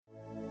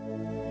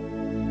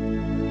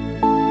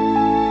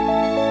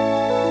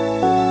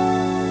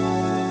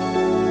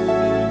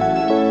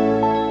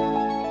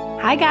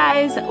Hi,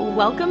 guys.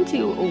 Welcome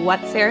to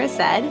What Sarah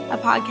Said, a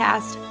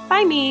podcast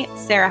by me,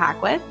 Sarah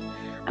Hackworth.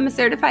 I'm a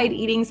certified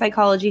eating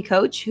psychology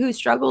coach who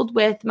struggled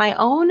with my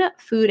own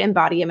food and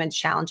body image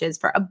challenges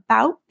for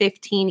about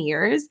 15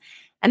 years.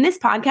 And this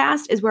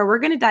podcast is where we're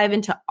going to dive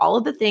into all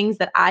of the things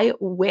that I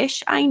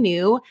wish I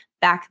knew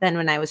back then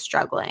when I was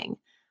struggling.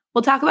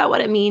 We'll talk about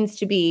what it means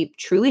to be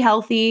truly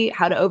healthy,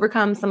 how to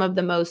overcome some of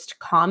the most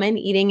common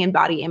eating and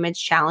body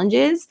image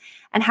challenges,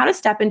 and how to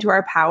step into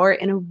our power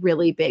in a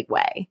really big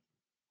way.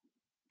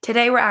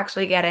 Today, we're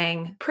actually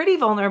getting pretty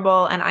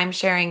vulnerable, and I'm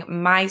sharing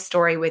my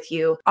story with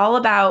you all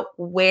about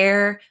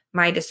where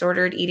my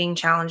disordered eating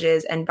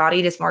challenges and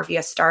body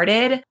dysmorphia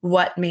started,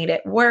 what made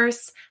it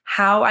worse,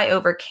 how I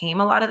overcame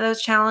a lot of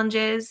those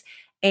challenges,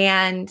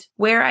 and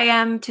where I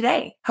am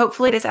today.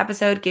 Hopefully, this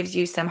episode gives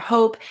you some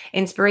hope,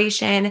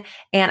 inspiration,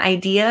 and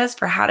ideas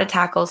for how to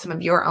tackle some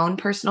of your own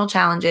personal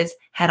challenges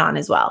head on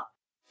as well.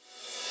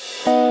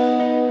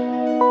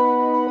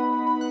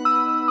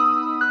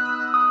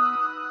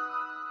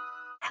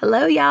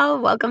 Hello, y'all.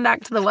 Welcome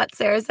back to the What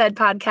Sarah Said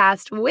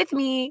podcast with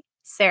me,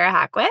 Sarah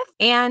Hackworth.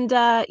 And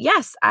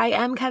yes, I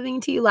am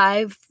coming to you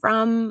live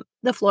from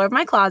the floor of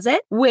my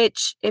closet,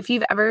 which, if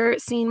you've ever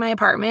seen my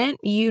apartment,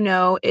 you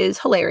know is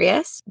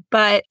hilarious.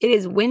 But it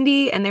is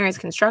windy and there is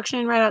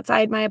construction right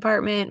outside my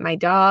apartment. My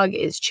dog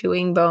is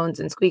chewing bones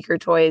and squeaker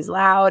toys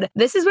loud.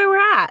 This is where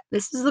we're at.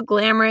 This is the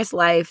glamorous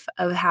life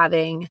of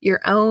having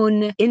your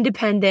own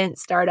independent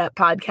startup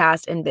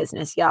podcast and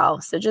business,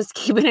 y'all. So just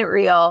keeping it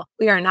real.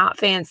 We are not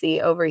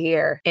fancy over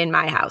here in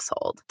my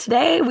household.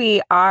 Today,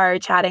 we are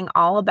chatting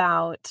all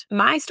about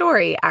my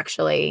story,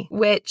 actually,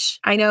 which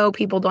I know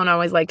people don't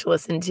always like to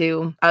listen to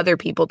other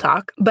people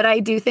talk, but I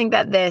do think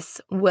that this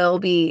will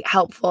be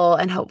helpful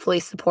and hopefully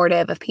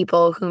supportive of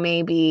people who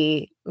may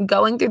be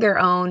going through their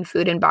own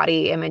food and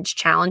body image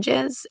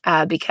challenges,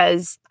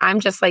 because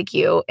I'm just like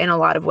you in a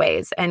lot of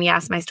ways. And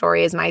yes, my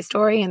story is my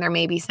story, and there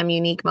may be some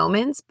unique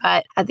moments,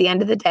 but at the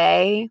end of the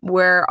day,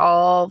 we're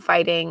all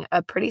fighting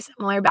a pretty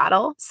similar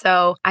battle.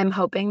 So I'm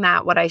hoping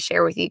that what I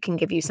share with you can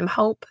give you some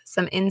hope,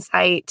 some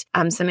insight,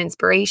 some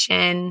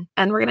inspiration,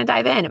 and we're going to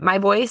dive in. My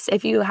voice,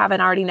 if you haven't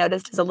already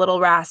noticed, is a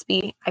little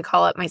raspy. I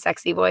call it my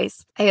sexy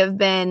voice. I have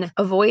been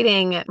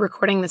avoiding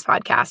recording this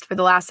podcast for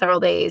the last several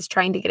days,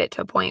 trying to get it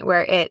to a point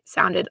where it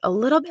sounds a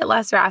little bit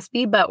less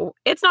raspy, but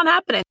it's not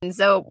happening.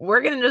 So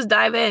we're going to just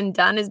dive in.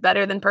 Done is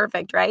better than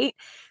perfect, right?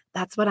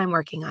 That's what I'm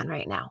working on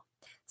right now.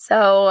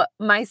 So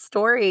my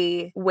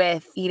story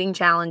with eating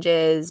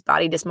challenges,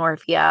 body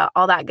dysmorphia,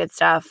 all that good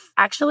stuff,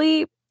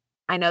 actually,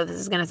 I know this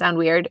is going to sound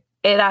weird.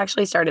 It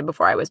actually started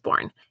before I was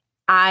born.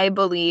 I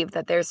believe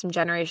that there's some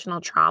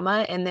generational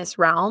trauma in this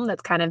realm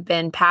that's kind of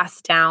been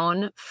passed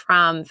down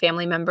from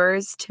family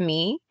members to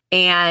me.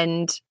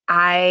 And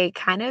I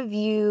kind of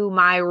view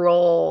my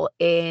role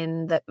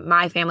in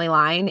my family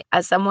line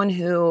as someone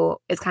who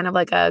is kind of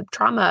like a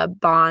trauma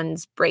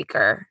bonds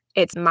breaker.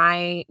 It's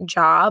my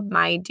job,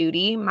 my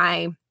duty,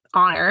 my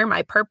honor,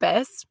 my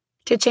purpose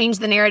to change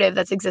the narrative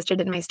that's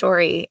existed in my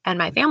story and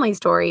my family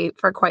story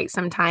for quite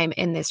some time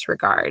in this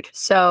regard.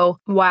 So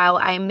while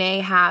I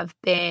may have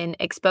been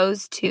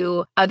exposed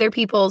to other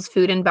people's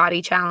food and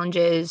body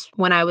challenges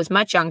when I was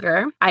much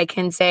younger, I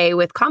can say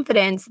with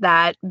confidence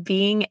that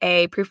being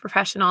a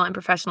pre-professional and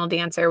professional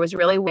dancer was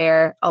really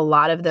where a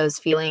lot of those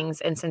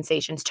feelings and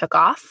sensations took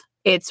off.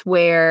 It's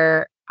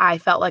where I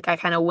felt like I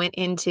kind of went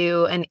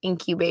into an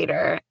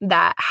incubator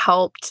that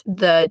helped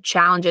the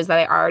challenges that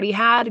I already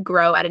had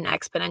grow at an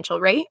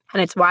exponential rate.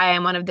 And it's why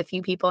I'm one of the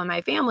few people in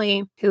my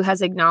family who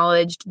has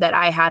acknowledged that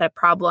I had a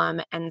problem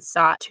and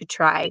sought to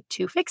try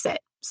to fix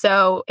it.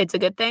 So it's a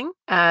good thing.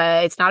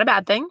 It's not a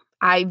bad thing.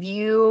 I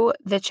view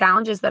the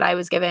challenges that I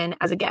was given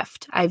as a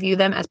gift. I view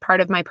them as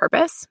part of my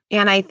purpose.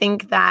 And I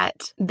think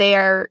that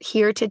they're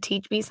here to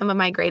teach me some of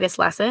my greatest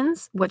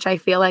lessons, which I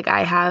feel like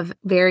I have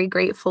very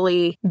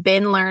gratefully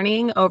been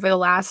learning over the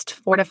last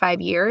 4 to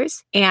 5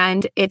 years.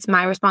 And it's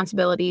my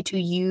responsibility to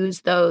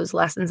use those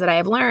lessons that I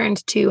have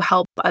learned to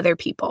help other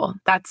people.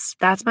 That's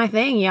my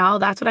thing, y'all.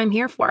 That's what I'm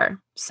here for.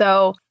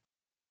 So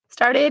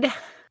started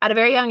at a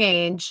very young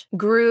age,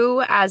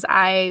 grew as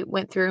I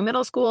went through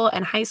middle school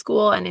and high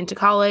school and into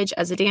college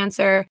as a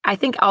dancer. I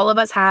think all of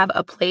us have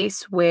a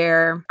place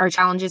where our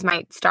challenges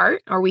might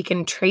start or we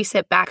can trace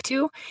it back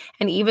to.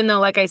 And even though,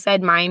 like I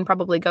said, mine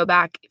probably go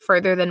back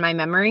further than my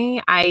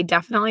memory, I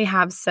definitely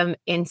have some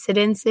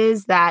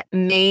incidences that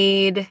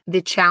made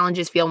the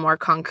challenges feel more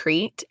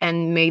concrete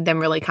and made them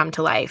really come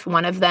to life.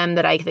 One of them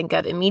that I think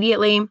of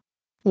immediately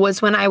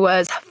was when I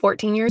was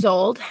 14 years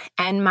old,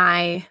 and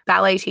my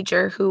ballet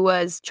teacher, who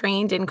was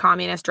trained in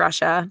communist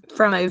Russia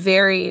from a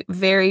very,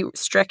 very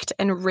strict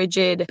and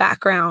rigid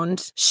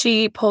background,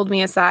 she pulled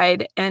me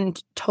aside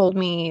and told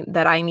me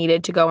that I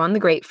needed to go on the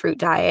grapefruit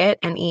diet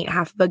and eat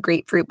half of a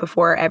grapefruit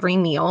before every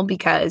meal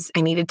because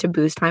I needed to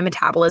boost my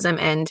metabolism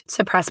and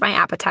suppress my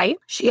appetite.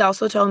 She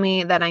also told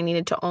me that I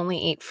needed to only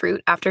eat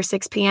fruit after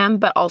 6 p.m.,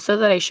 but also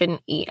that I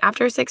shouldn't eat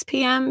after 6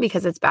 p.m.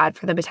 because it's bad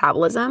for the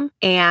metabolism,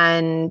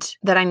 and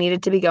that I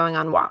needed to to be going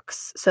on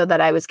walks so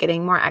that I was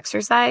getting more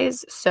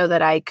exercise so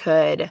that I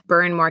could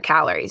burn more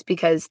calories,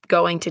 because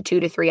going to 2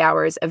 to 3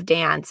 hours of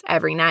dance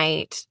every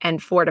night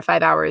and 4 to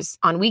 5 hours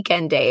on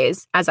weekend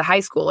days as a high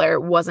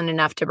schooler wasn't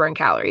enough to burn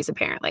calories,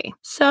 apparently.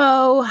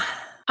 So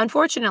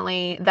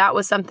unfortunately, that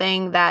was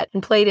something that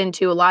played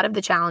into a lot of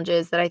the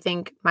challenges that I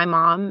think my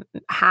mom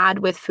had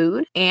with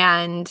food.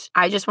 And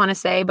I just want to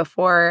say,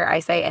 before I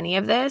say any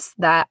of this,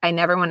 that I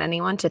never want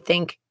anyone to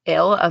think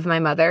ill of my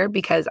mother,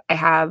 because I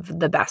have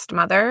the best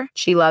mother.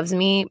 She loves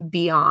me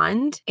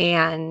beyond,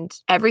 and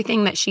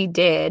everything that she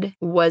did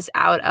was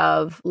out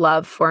of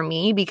love for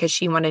me, because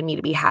she wanted me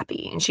to be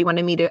happy and she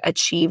wanted me to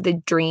achieve the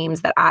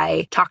dreams that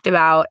I talked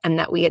about and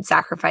that we had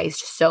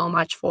sacrificed so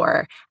much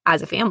for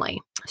as a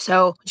family.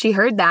 So she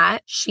heard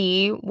that,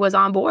 she was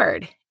on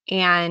board.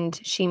 And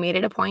she made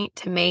it a point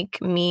to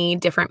make me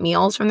different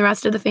meals from the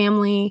rest of the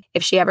family.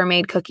 If she ever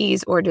made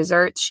cookies or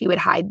desserts, she would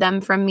hide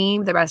them from me.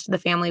 The rest of the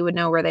family would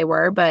know where they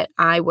were, but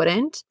I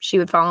wouldn't. She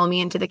would follow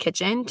me into the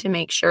kitchen to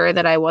make sure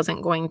that I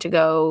wasn't going to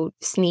go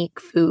sneak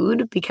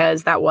food,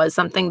 because that was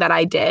something that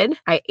I did.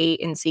 I ate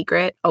in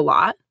secret a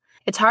lot.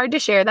 It's hard to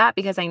share that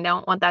because I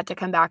don't want that to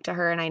come back to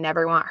her, and I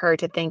never want her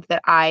to think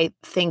that I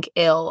think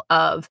ill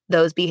of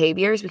those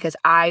behaviors, because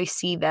I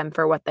see them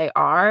for what they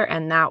are.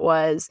 And that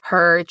was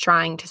her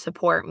trying to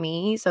support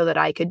me so that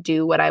I could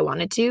do what I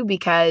wanted to,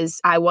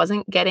 because I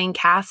wasn't getting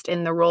cast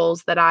in the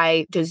roles that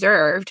I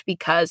deserved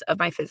because of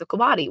my physical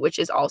body, which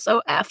is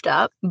also effed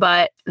up,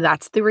 but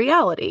that's the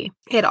reality.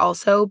 It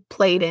also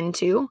played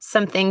into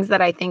some things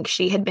that I think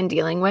she had been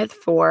dealing with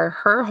for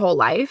her whole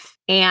life.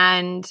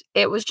 And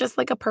it was just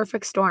like a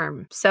perfect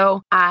storm.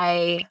 So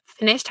I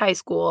finished high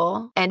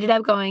school, ended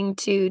up going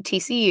to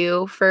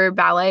TCU for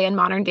ballet and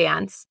modern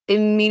dance,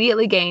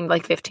 immediately gained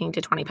like 15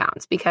 to 20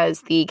 pounds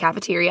because the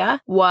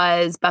cafeteria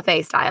was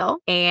buffet style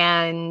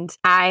and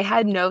I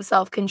had no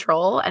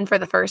self-control. And for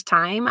the first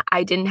time,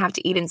 I didn't have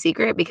to eat in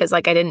secret because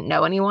like I didn't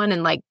know anyone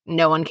and like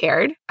no one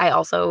cared. I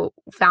also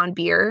found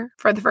beer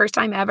for the first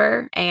time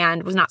ever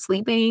and was not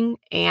sleeping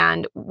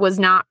and was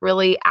not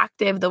really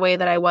active the way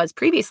that I was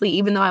previously.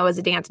 Even though I was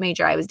a dance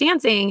major, I was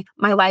dancing.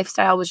 My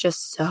lifestyle was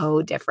just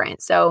so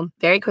different. So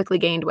very quickly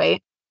gained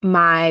weight.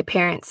 My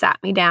parents sat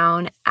me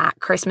down at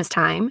Christmas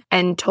time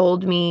and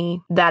told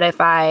me that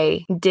if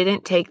I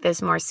didn't take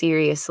this more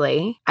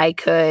seriously, I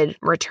could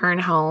return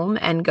home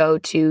and go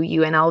to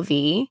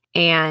UNLV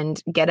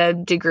and get a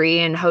degree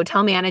in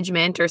hotel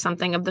management or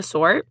something of the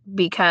sort,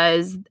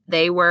 because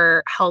they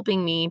were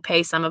helping me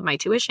pay some of my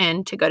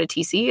tuition to go to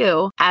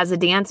TCU as a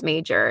dance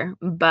major.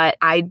 But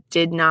I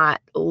did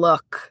not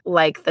look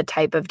like the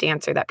type of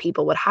dancer that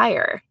people would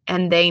hire.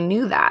 And they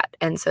knew that.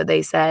 And so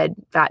they said,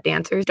 fat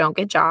dancers don't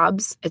get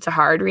jobs. It's a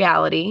hard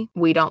reality.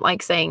 We don't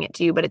like saying it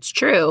to you, but it's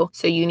true.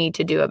 So you need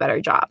to do a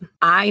better job.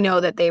 I know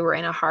that they were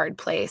in a hard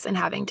place in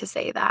having to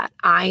say that.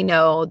 I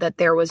know that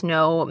there was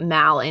no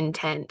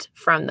malintent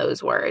from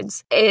those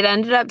words. It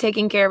ended up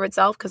taking care of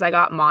itself because I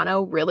got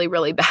mono really,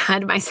 really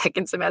bad my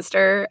second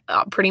semester,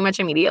 pretty much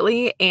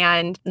immediately.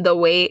 And the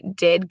weight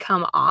did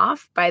come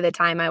off by the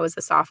time I was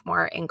a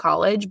sophomore in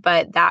college.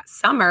 But that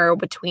summer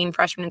between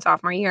freshman and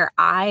sophomore year,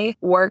 I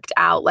worked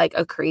out like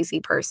a crazy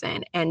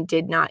person and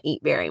did not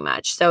eat very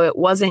much. So it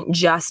wasn't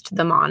just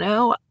the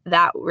mono.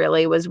 That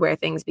really was where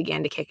things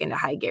began to kick into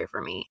high gear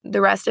for me.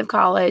 The rest of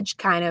college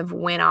kind of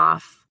went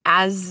off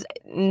as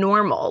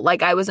normal.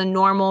 Like I was a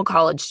normal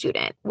college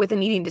student with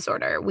an eating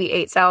disorder. We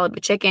ate salad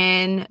with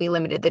chicken. We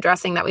limited the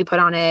dressing that we put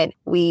on it.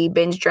 We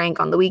binge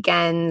drank on the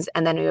weekends.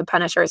 And then we would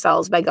punish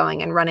ourselves by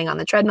going and running on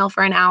the treadmill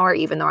for an hour,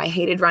 even though I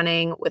hated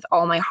running with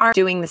all my heart,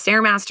 doing the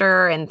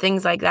Stairmaster and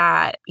things like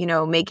that, you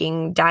know,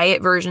 making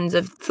diet versions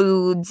of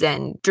foods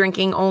and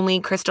drinking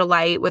only Crystal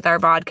Light with our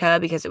vodka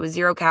because it was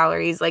 0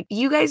 calories. Like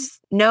you guys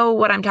know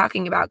what I'm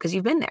talking about because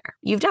you've been there.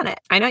 You've done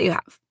it. I know you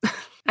have.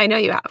 I know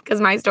you have,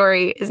 because my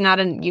story is not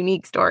a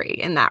unique story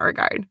in that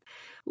regard.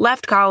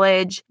 Left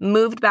college,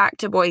 moved back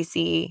to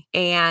Boise,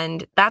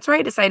 and that's where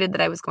I decided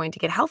that I was going to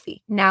get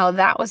healthy. Now,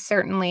 that was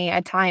certainly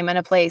a time and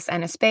a place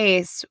and a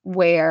space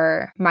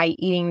where my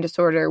eating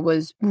disorder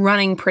was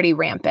running pretty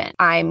rampant.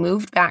 I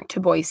moved back to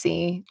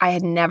Boise. I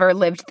had never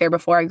lived there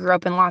before. I grew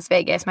up in Las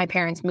Vegas. My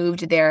parents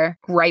moved there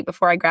right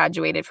before I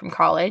graduated from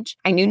college.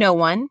 I knew no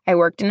one. I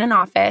worked in an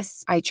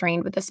office. I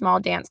trained with a small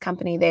dance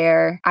company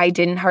there. I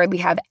didn't hardly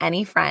have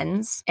any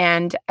friends,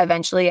 and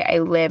eventually I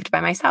lived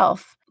by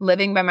myself.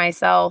 Living by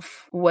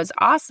myself was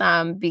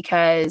awesome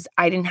because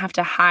I didn't have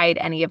to hide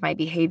any of my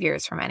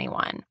behaviors from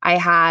anyone. I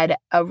had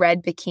a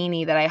red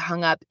bikini that I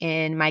hung up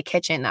in my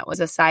kitchen that was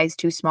a size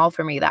too small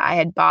for me that I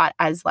had bought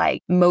as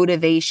like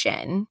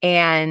motivation.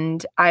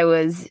 And I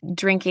was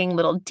drinking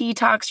little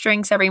detox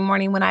drinks every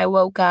morning when I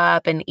woke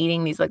up and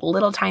eating these like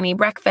little tiny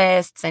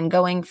breakfasts and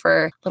going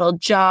for little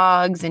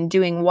jogs and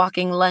doing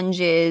walking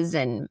lunges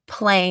and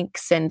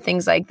planks and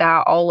things like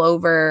that all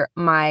over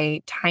my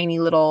tiny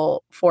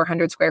little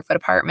 400 square foot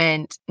apartment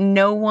apartment,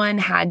 no one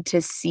had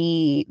to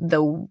see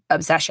the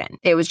obsession.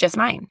 It was just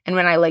mine. And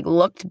when I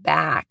looked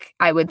back,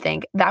 I would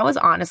think that was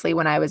honestly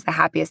when I was the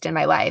happiest in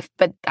my life.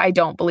 But I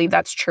don't believe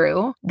that's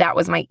true. That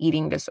was my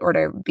eating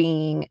disorder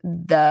being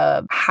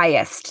the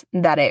highest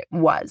that it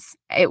was.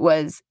 It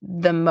was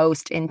the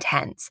most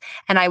intense.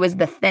 And I was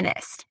the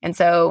thinnest. And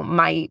so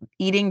my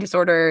eating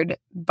disordered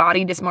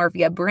body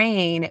dysmorphia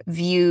brain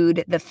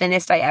viewed the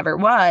thinnest I ever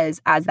was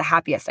as the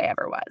happiest I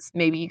ever was.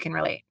 Maybe you can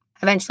relate.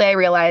 Eventually, I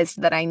realized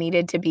that I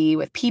needed to be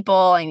with people.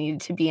 I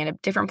needed to be in a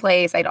different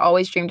place. I'd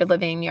always dreamed of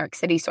living in New York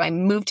City. So I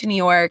moved to New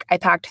York. I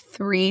packed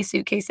 3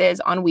 suitcases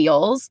on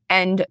wheels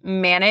and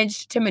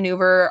managed to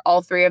maneuver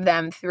all 3 of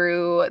them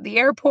through the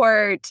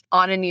airport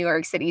on a New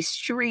York City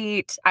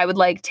street. I would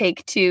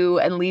take 2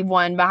 and leave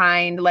 1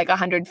 behind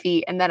 100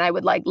 feet. And then I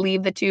would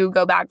leave the 2,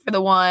 go back for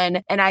the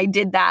 1. And I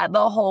did that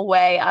the whole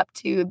way up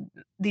to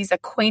these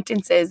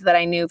acquaintances that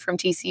I knew from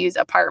TCU's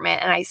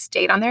apartment, and I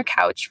stayed on their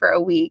couch for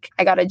a week.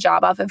 I got a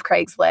job off of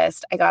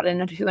Craigslist. I got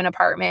into an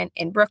apartment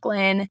in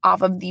Brooklyn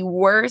off of the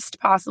worst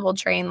possible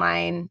train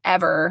line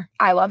ever.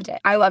 I loved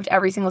it. I loved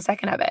every single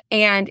second of it.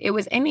 And it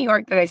was in New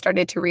York that I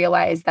started to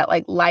realize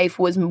that life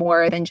was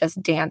more than just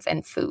dance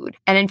and food.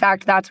 And in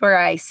fact, that's where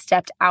I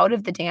stepped out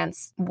of the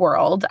dance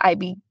world. I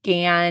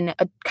began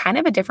a kind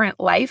of a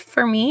different life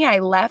for me. I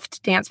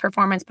left dance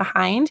performance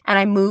behind and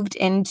I moved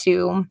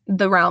into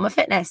the realm of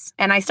fitness.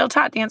 And I still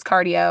taught dance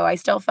cardio. I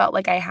still felt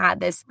like I had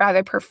this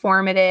rather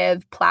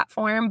performative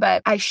platform,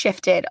 but I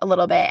shifted a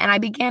little bit and I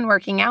began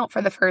working out for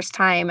the first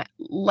time,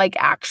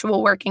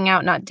 actual working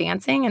out, not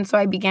dancing. And so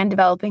I began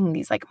developing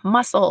these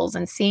muscles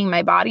and seeing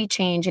my body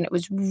change. And it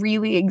was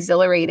really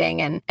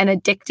exhilarating and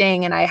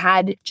addicting. And I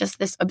had just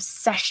this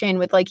obsession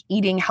with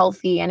eating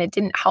healthy. And it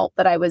didn't help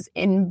that I was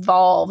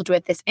involved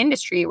with this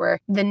industry where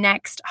the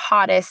next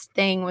hottest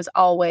thing was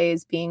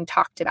always being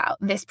talked about.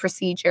 This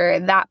procedure,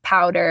 that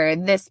powder,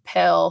 this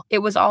pill.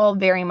 It was all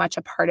very much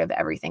a part of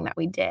everything that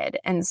we did.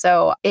 And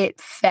so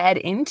it fed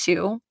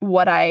into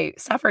what I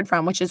suffered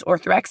from, which is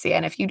orthorexia.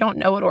 And if you don't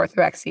know what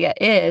orthorexia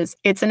is,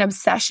 it's an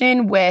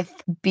obsession with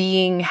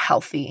being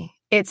healthy.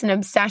 It's an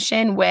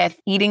obsession with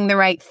eating the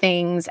right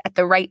things at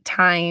the right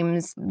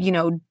times,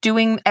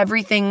 doing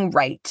everything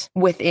right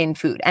within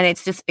food. And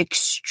it's this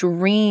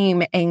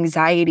extreme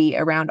anxiety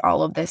around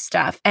all of this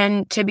stuff.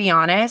 And to be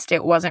honest,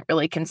 it wasn't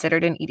really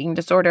considered an eating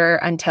disorder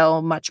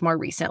until much more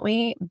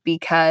recently,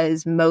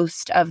 because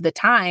most of the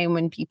time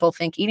when people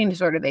think eating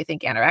disorder, they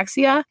think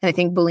anorexia and they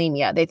think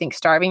bulimia. They think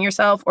starving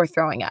yourself or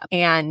throwing up.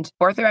 And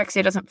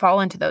orthorexia doesn't fall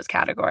into those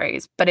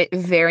categories, but it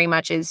very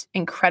much is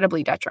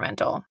incredibly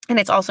detrimental. And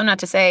it's also not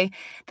to say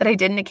that I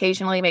didn't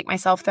occasionally make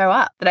myself throw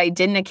up, that I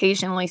didn't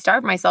occasionally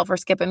starve myself or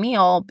skip a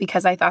meal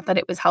because I thought that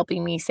it was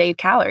helping me save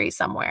calories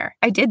somewhere.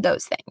 I did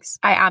those things.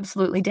 I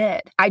absolutely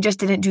did. I just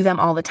didn't do them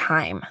all the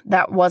time.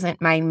 That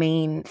wasn't my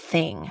main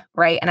thing,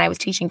 right? And I was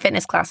teaching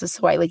fitness classes,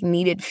 so I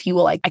needed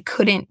fuel. I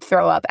couldn't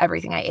throw up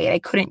everything I ate. I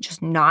couldn't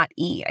just not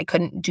eat. I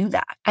couldn't do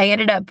that. I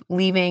ended up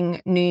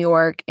leaving New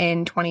York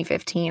in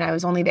 2015. I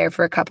was only there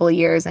for a couple of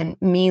years, and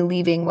me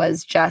leaving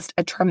was just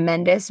a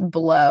tremendous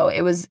blow.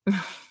 It was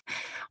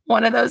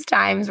one of those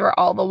times where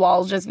all the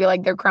walls just feel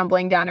like they're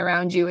crumbling down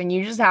around you and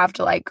you just have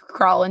to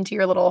crawl into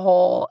your little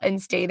hole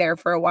and stay there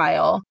for a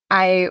while.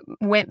 I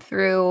went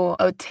through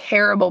a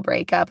terrible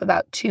breakup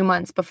about 2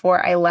 months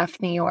before I left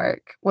New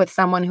York with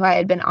someone who I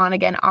had been on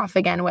again, off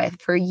again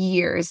with for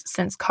years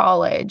since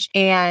college.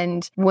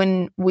 And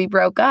when we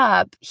broke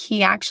up,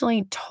 he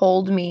actually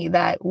told me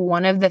that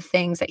one of the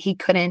things that he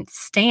couldn't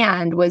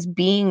stand was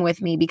being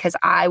with me because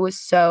I was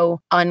so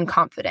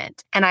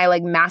unconfident. And I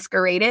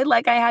masqueraded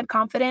like I had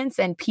confidence,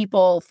 and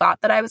people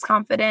thought that I was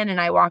confident. And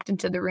I walked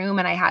into the room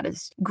and I had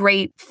this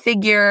great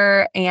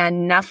figure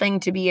and nothing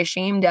to be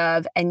ashamed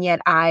of. And yet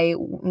I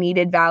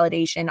needed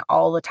validation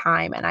all the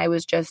time. And I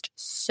was just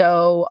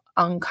so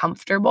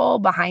uncomfortable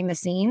behind the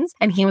scenes.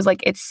 And he was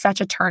like, it's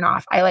such a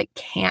turnoff. I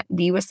can't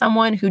be with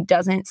someone who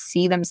doesn't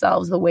see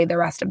themselves the way the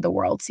rest of the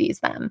world sees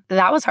them.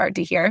 That was hard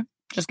to hear.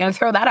 Just going to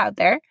throw that out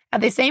there.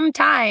 At the same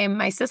time,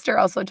 my sister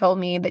also told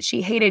me that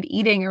she hated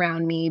eating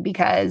around me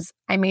because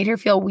I made her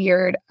feel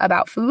weird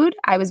about food.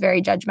 I was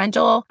very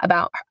judgmental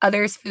about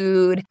others'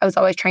 food. I was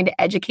always trying to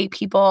educate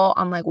people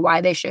on why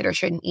they should or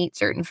shouldn't eat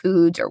certain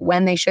foods or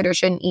when they should or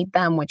shouldn't eat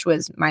them, which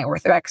was my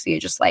orthorexia,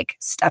 just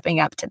stepping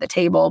up to the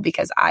table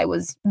because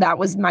that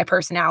was my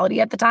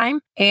personality at the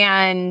time.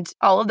 And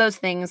all of those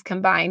things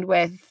combined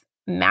with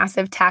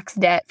massive tax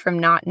debt from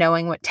not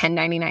knowing what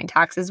 1099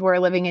 taxes were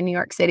living in New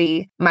York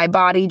City, my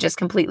body just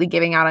completely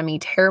giving out on me,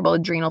 terrible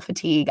adrenal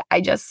fatigue.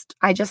 I just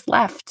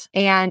left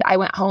and I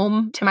went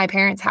home to my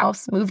parents'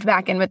 house, moved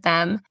back in with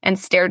them and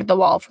stared at the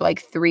wall for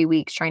 3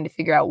 weeks trying to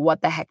figure out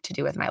what the heck to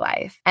do with my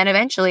life. And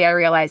eventually I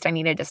realized I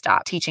needed to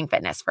stop teaching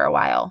fitness for a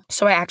while.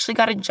 So I actually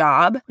got a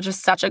job, which was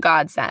such a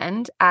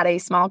godsend, at a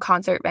small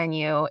concert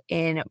venue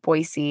in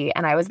Boise.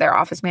 And I was their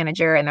office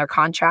manager and their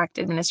contract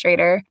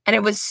administrator. And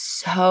it was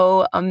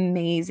so amazing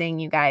amazing,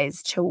 you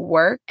guys, to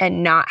work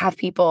and not have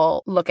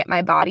people look at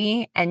my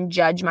body and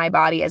judge my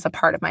body as a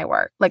part of my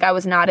work. Like I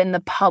was not in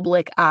the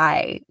public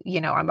eye,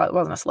 I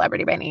wasn't a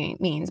celebrity by any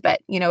means, but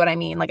you know what I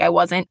mean? Like I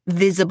wasn't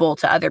visible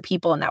to other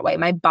people in that way.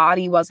 My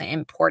body wasn't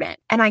important.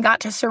 And I got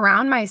to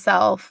surround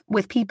myself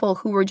with people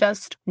who were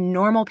just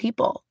normal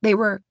people. They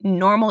were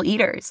normal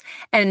eaters.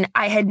 And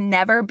I had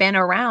never been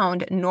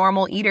around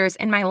normal eaters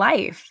in my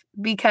life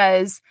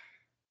because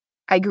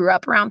I grew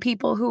up around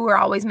people who were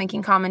always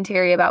making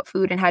commentary about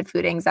food and had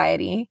food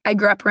anxiety. I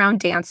grew up around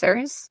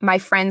dancers. My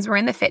friends were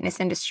in the fitness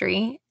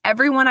industry.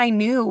 Everyone I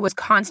knew was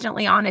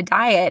constantly on a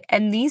diet.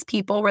 And these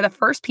people were the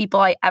first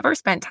people I ever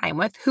spent time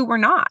with who were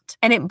not.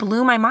 And it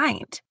blew my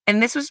mind.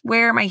 And this was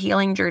where my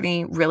healing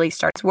journey really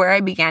starts, where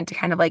I began to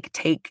kind of like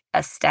take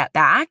a step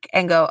back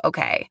and go,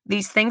 okay,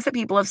 these things that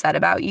people have said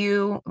about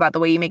you, about the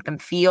way you make them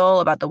feel,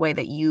 about the way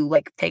that you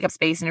like take up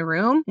space in a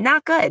room,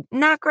 not good,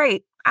 not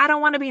great. I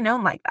don't want to be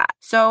known like that.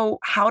 So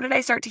how did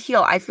I start to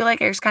heal? I feel like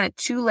there's kind of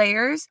two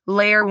layers.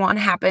 Layer one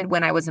happened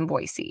when I was in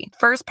Boise.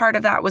 First part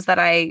of that was that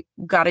I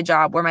got a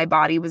job where my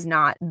body was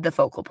not the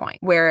focal point,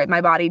 where my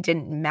body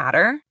didn't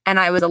matter. And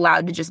I was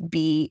allowed to just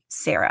be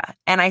Sarah.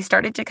 And I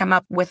started to come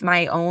up with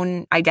my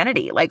own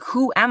identity. Like,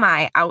 who am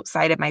I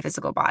outside of my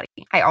physical body?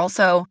 I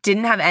also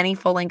didn't have any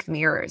full-length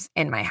mirrors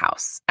in my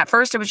house. At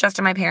first, it was just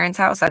in my parents'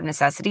 house out of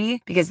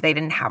necessity because they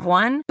didn't have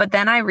one. But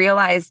then I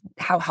realized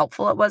how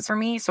helpful it was for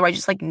me. So I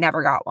just like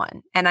never got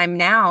one. And I'm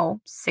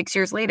now, 6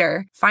 years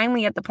later,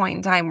 finally at the point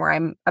in time where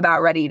I'm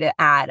about ready to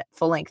add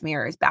full-length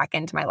mirrors back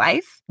into my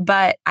life.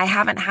 But I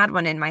haven't had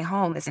one in my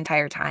home this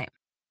entire time.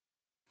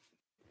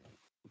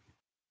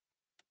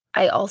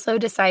 I also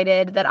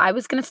decided that I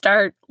was going to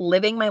start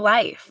living my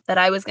life, that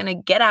I was going to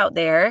get out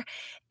there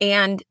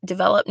and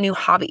develop new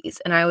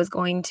hobbies, and I was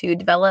going to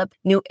develop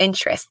new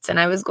interests, and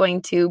I was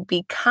going to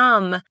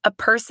become a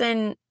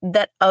person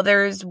that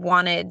others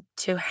wanted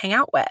to hang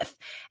out with.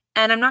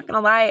 And I'm not going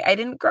to lie, I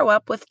didn't grow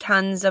up with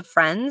tons of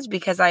friends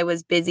because I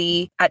was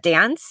busy at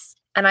dance.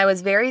 And I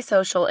was very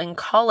social in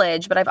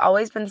college, but I've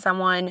always been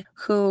someone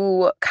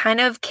who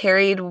kind of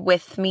carried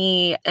with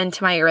me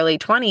into my early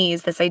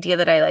 20s this idea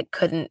that I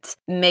couldn't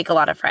make a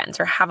lot of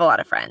friends or have a lot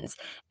of friends.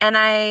 And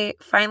I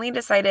finally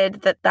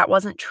decided that that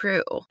wasn't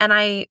true. And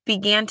I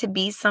began to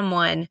be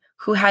someone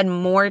who had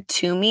more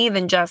to me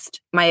than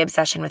just my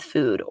obsession with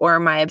food or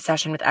my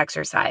obsession with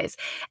exercise.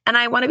 And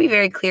I want to be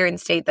very clear and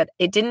state that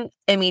it didn't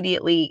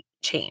immediately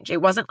change.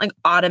 It wasn't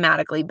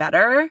automatically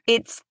better.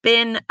 It's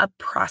been a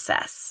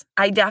process.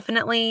 I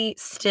definitely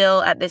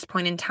still at this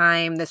point in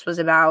time, this was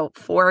about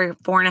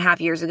 4.5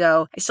 years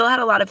ago, I still had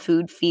a lot of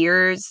food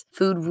fears,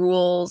 food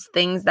rules,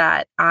 things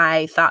that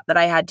I thought that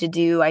I had to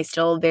do. I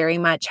still very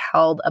much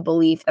held a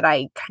belief that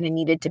I kind of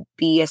needed to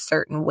be a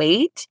certain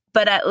weight,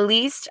 but at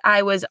least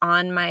I was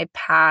on my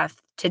path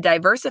to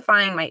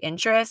diversifying my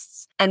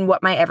interests and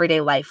what my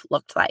everyday life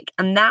looked like.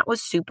 And that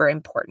was super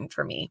important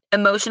for me.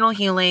 Emotional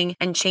healing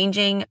and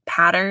changing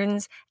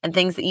patterns and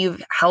things that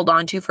you've held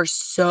on to for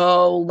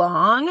so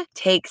long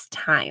takes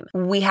time.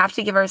 We have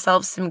to give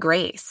ourselves some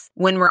grace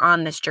when we're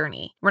on this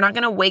journey. We're not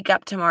going to wake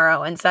up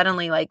tomorrow and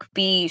suddenly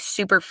be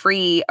super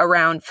free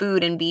around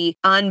food and be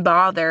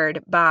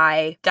unbothered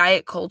by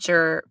diet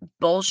culture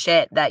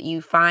bullshit that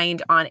you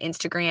find on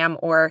Instagram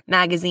or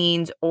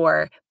magazines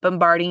or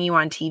bombarding you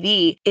on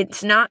TV.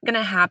 It's not going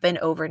to happen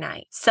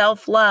overnight.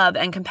 Self-love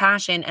and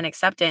compassion and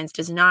acceptance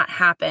does not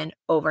happen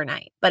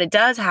overnight, but it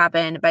does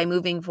happen by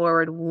moving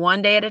forward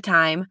one day at a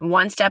time,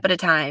 one step at a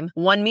time,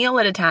 one meal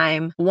at a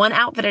time, one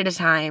outfit at a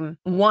time,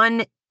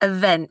 one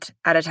event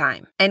at a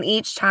time. And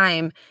each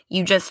time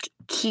you just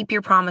keep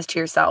your promise to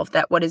yourself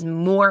that what is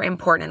more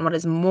important and what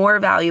is more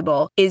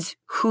valuable is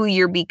who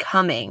you're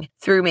becoming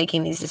through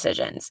making these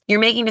decisions.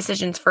 You're making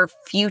decisions for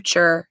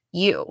future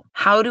you.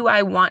 How do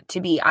I want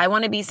to be? I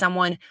want to be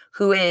someone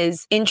who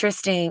is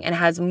interesting and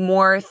has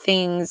more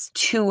things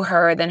to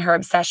her than her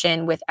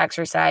obsession with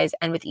exercise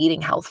and with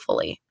eating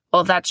healthfully.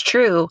 Well, if that's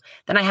true,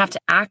 then I have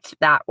to act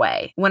that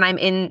way when I'm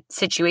in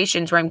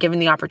situations where I'm given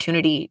the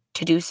opportunity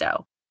to do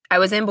so. I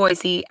was in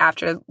Boise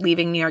after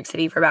leaving New York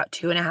City for about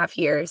 2.5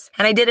 years,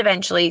 and I did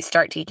eventually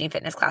start teaching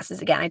fitness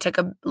classes again. I took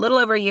a little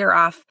over a year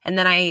off, and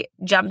then I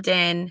jumped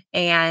in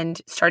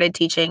and started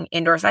teaching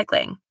indoor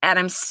cycling. And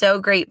I'm so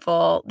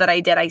grateful that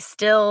I did. I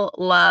still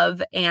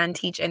love and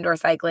teach indoor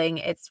cycling.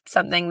 It's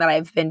something that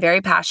I've been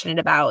very passionate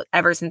about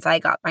ever since I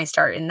got my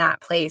start in that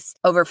place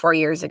over 4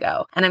 years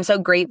ago. And I'm so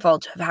grateful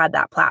to have had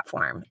that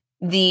platform.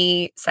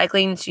 The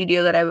cycling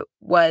studio that I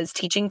was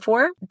teaching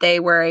for,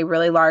 they were a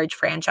really large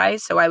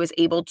franchise. So I was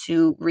able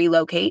to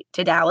relocate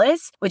to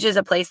Dallas, which is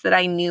a place that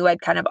I knew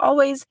I'd kind of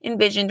always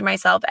envisioned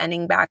myself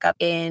ending back up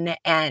in.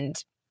 And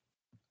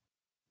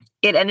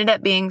it ended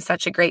up being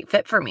such a great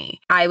fit for me.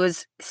 I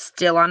was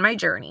still on my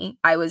journey.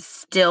 I was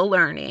still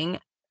learning.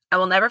 I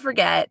will never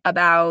forget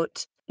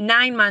about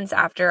 9 months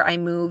after I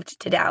moved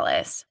to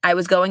Dallas, I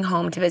was going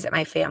home to visit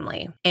my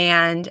family,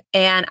 and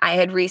I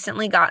had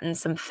recently gotten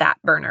some fat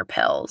burner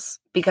pills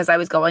because I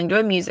was going to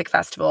a music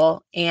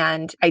festival,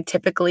 and I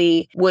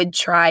typically would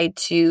try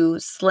to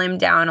slim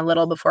down a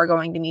little before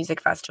going to music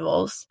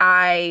festivals.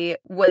 I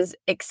was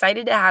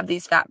excited to have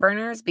these fat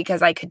burners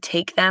because I could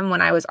take them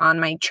when I was on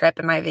my trip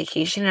and my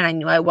vacation, and I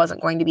knew I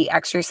wasn't going to be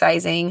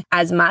exercising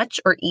as much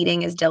or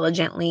eating as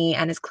diligently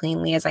and as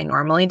cleanly as I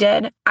normally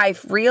did. I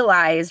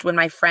realized when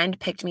my friend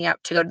picked me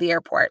up to go to the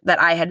airport that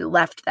I had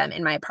left them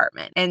in my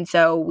apartment. And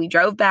so we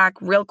drove back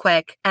real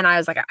quick, and I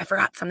was like, I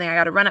forgot something. I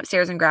got to run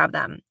upstairs and grab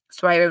them.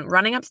 So I went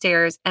running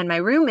upstairs, and my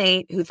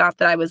roommate, who thought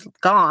that I was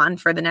gone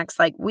for the next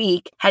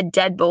week, had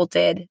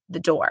deadbolted the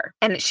door,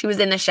 and she was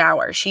in the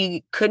shower.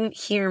 She couldn't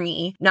hear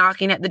me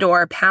knocking at the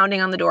door, pounding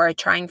on the door,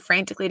 trying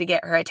frantically to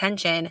get her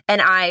attention.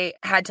 And I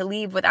had to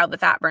leave without the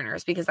fat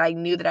burners because I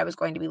knew that I was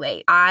going to be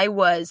late. I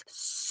was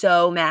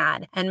so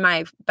mad. And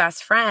my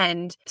best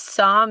friend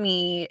saw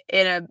me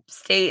in a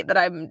state that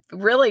I'm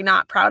really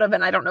not proud of.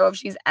 And I don't know if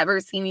she's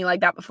ever seen me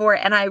like that before.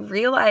 And I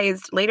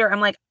realized later,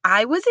 I'm like,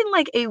 I was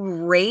in a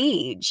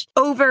rage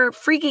over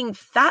freaking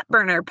fat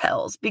burner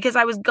pills because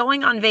I was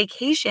going on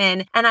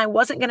vacation and I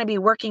wasn't going to be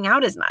working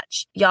out as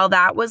much. Y'all,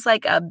 that was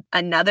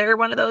another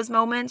one of those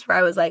moments where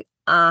I was like,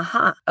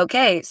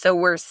 okay, so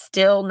we're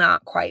still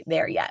not quite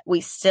there yet.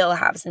 We still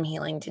have some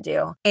healing to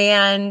do.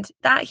 And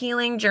that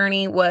healing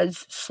journey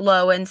was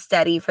slow and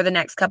steady for the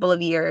next couple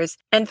of years.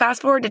 And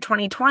fast forward to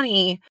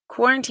 2020,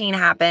 quarantine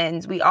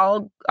happens. We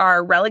all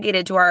are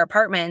relegated to our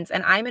apartments,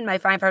 and I'm in my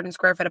 500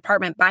 square foot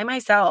apartment by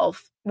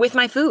myself with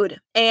my food.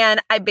 And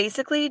I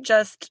basically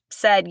just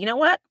said, you know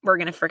what? We're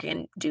going to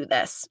freaking do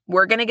this.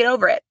 We're going to get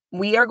over it.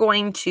 We are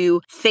going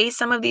to face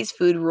some of these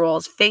food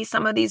rules, face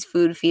some of these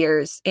food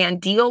fears,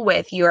 and deal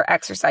with your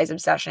exercise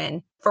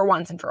obsession for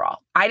once and for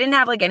all. I didn't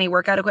have any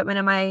workout equipment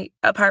in my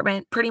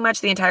apartment pretty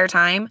much the entire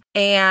time.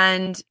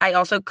 And I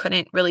also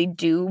couldn't really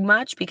do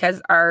much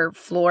because our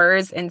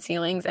floors and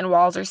ceilings and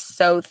walls are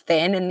so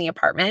thin in the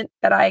apartment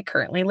that I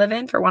currently live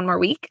in for one more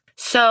week.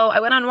 So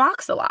I went on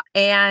walks a lot,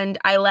 and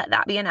I let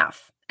that be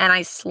enough. And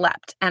I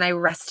slept and I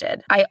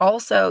rested. I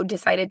also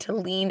decided to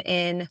lean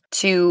in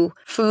to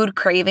food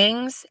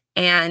cravings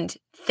and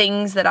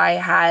things that I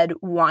had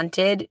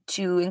wanted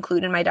to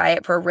include in my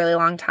diet for a really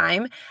long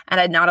time and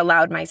had not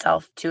allowed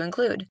myself to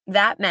include.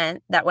 That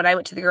meant that when I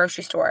went to the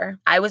grocery store,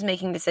 I was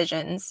making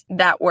decisions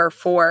that were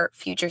for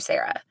future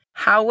Sarah.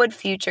 How would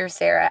future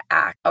Sarah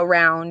act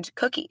around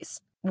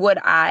cookies? Would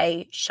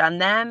I shun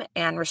them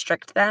and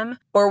restrict them,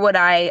 or would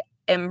I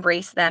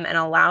embrace them and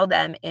allow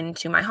them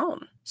into my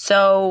home?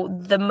 So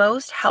the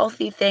most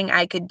healthy thing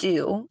I could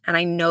do, and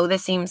I know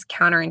this seems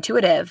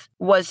counterintuitive,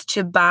 was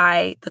to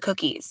buy the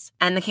cookies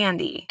and the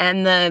candy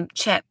and the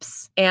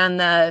chips and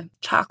the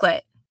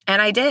chocolate.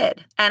 And I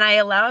did. And I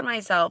allowed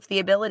myself the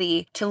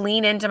ability to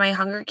lean into my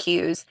hunger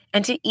cues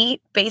and to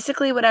eat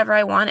basically whatever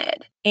I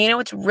wanted. And you know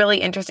what's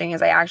really interesting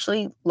is I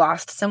actually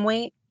lost some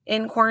weight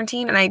in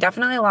quarantine, and I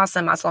definitely lost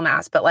some muscle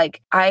mass, but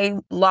I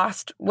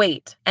lost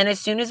weight. And as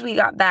soon as we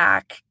got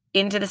back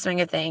into the swing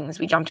of things,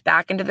 we jumped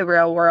back into the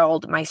real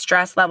world. My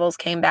stress levels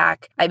came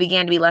back. I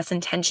began to be less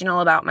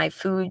intentional about my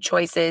food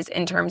choices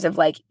in terms of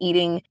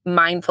eating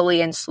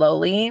mindfully and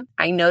slowly.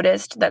 I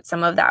noticed that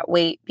some of that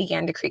weight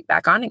began to creep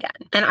back on again.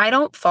 And I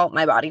don't fault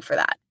my body for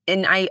that.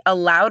 And I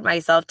allowed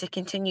myself to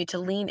continue to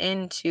lean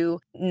into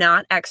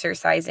not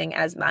exercising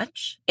as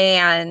much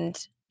and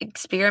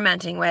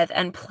experimenting with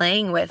and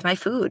playing with my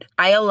food.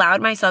 I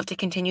allowed myself to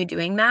continue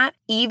doing that,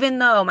 even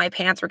though my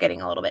pants were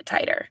getting a little bit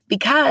tighter,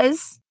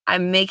 because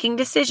I'm making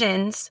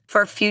decisions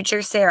for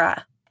future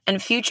Sarah.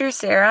 And future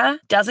Sarah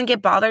doesn't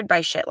get bothered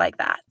by shit like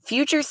that.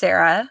 Future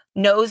Sarah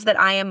knows that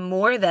I am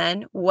more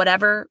than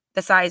whatever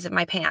the size of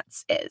my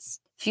pants is.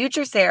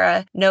 Future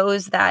Sarah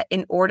knows that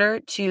in order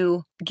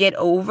to get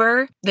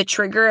over the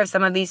trigger of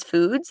some of these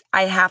foods,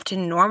 I have to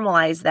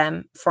normalize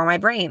them for my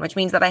brain, which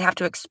means that I have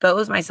to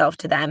expose myself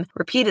to them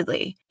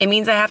repeatedly. It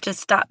means I have to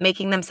stop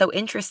making them so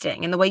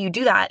interesting. And the way you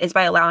do that is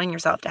by allowing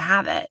yourself to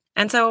have it.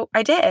 And so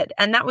I did.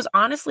 And that was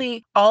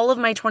honestly all of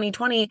my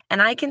 2020.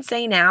 And I can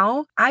say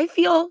now, I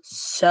feel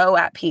so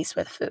at peace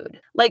with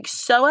food.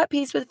 So at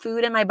peace with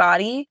food in my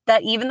body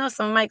that even though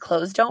some of my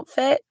clothes don't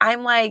fit,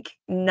 I'm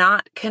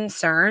not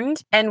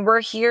concerned. And we're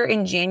here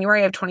in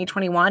January of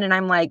 2021. And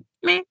I'm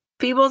meh.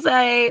 People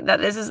say that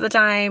this is the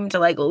time to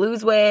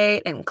lose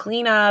weight and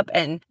clean up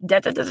and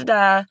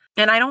da-da-da-da-da.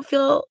 And I don't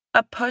feel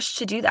a push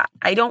to do that.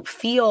 I don't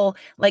feel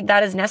like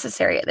that is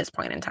necessary at this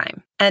point in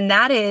time. And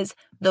that is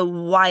the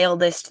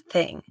wildest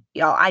thing,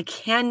 y'all. I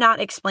cannot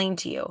explain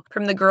to you,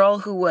 from the girl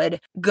who would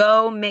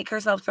go make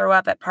herself throw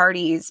up at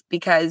parties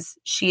because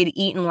she had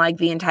eaten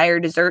the entire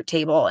dessert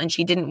table and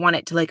she didn't want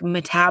it to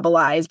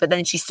metabolize, but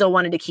then she still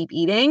wanted to keep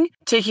eating,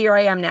 to here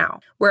I am now,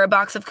 where a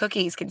box of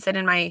cookies can sit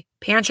in my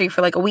pantry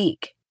for a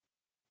week.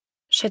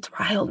 Shit's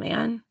wild,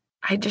 man.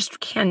 I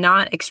just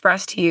cannot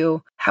express to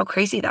you how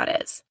crazy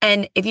that is.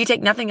 And if you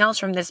take nothing else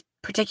from this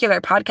particular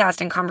podcast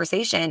and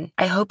conversation,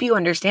 I hope you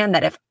understand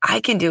that if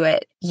I can do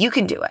it, you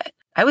can do it.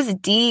 I was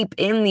deep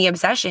in the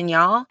obsession,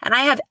 y'all. And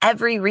I have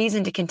every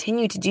reason to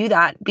continue to do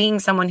that, being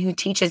someone who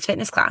teaches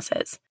fitness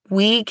classes.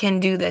 We can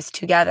do this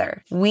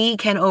together. We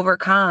can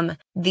overcome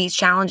these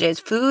challenges.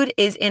 Food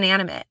is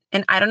inanimate.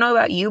 And I don't know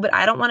about you, but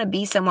I don't want to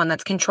be someone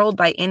that's controlled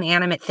by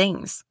inanimate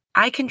things.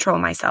 I control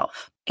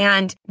myself.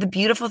 And the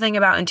beautiful thing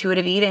about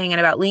intuitive eating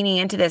and about leaning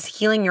into this,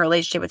 healing your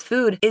relationship with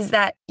food, is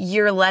that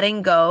you're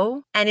letting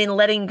go. And in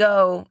letting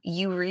go,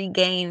 you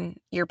regain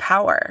your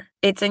power.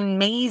 It's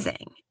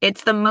amazing.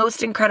 It's the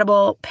most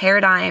incredible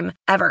paradigm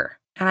ever.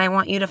 And I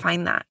want you to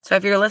find that. So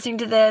if you're listening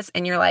to this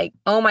and you're like,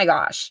 oh my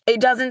gosh, it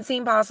doesn't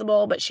seem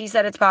possible, but she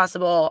said it's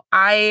possible.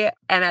 I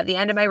am at the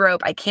end of my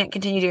rope. I can't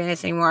continue doing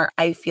this anymore.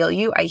 I feel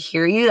you. I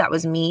hear you. That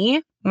was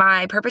me.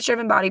 My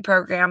Purpose-Driven Body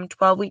program,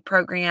 12-week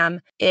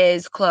program,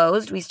 is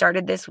closed. We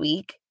started this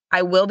week.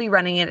 I will be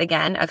running it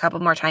again a couple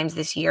more times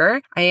this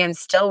year. I am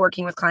still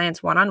working with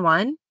clients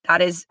one-on-one.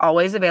 That is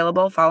always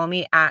available. Follow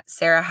me at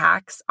Sarah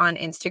Hacks on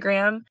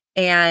Instagram.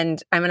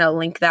 And I'm going to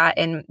link that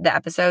in the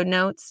episode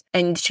notes,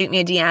 and shoot me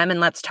a DM and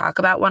let's talk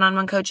about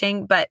one-on-one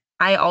coaching. But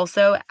I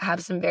also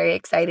have some very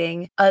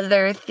exciting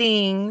other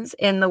things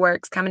in the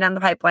works coming down the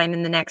pipeline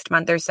in the next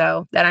month or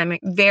so that I'm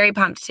very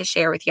pumped to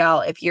share with y'all.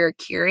 If you're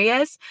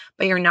curious,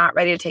 but you're not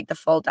ready to take the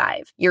full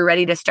dive, you're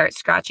ready to start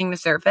scratching the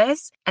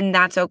surface, and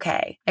that's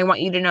okay. I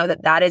want you to know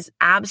that that is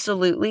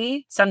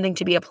absolutely something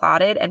to be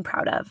applauded and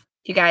proud of.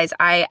 You guys,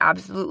 I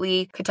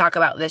absolutely could talk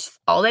about this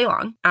all day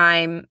long.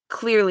 I'm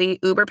clearly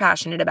uber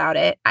passionate about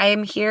it. I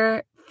am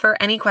here for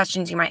any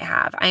questions you might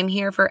have. I'm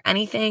here for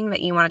anything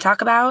that you want to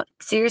talk about.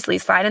 Seriously,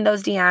 slide in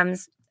those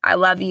DMs. I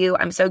love you.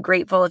 I'm so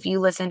grateful if you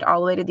listened all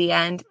the way to the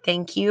end.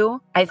 Thank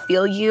you. I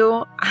feel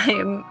you.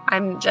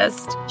 I'm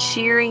just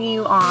cheering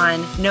you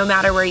on no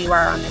matter where you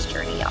are on this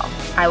journey, y'all.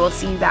 I will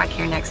see you back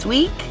here next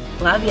week.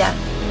 Love ya.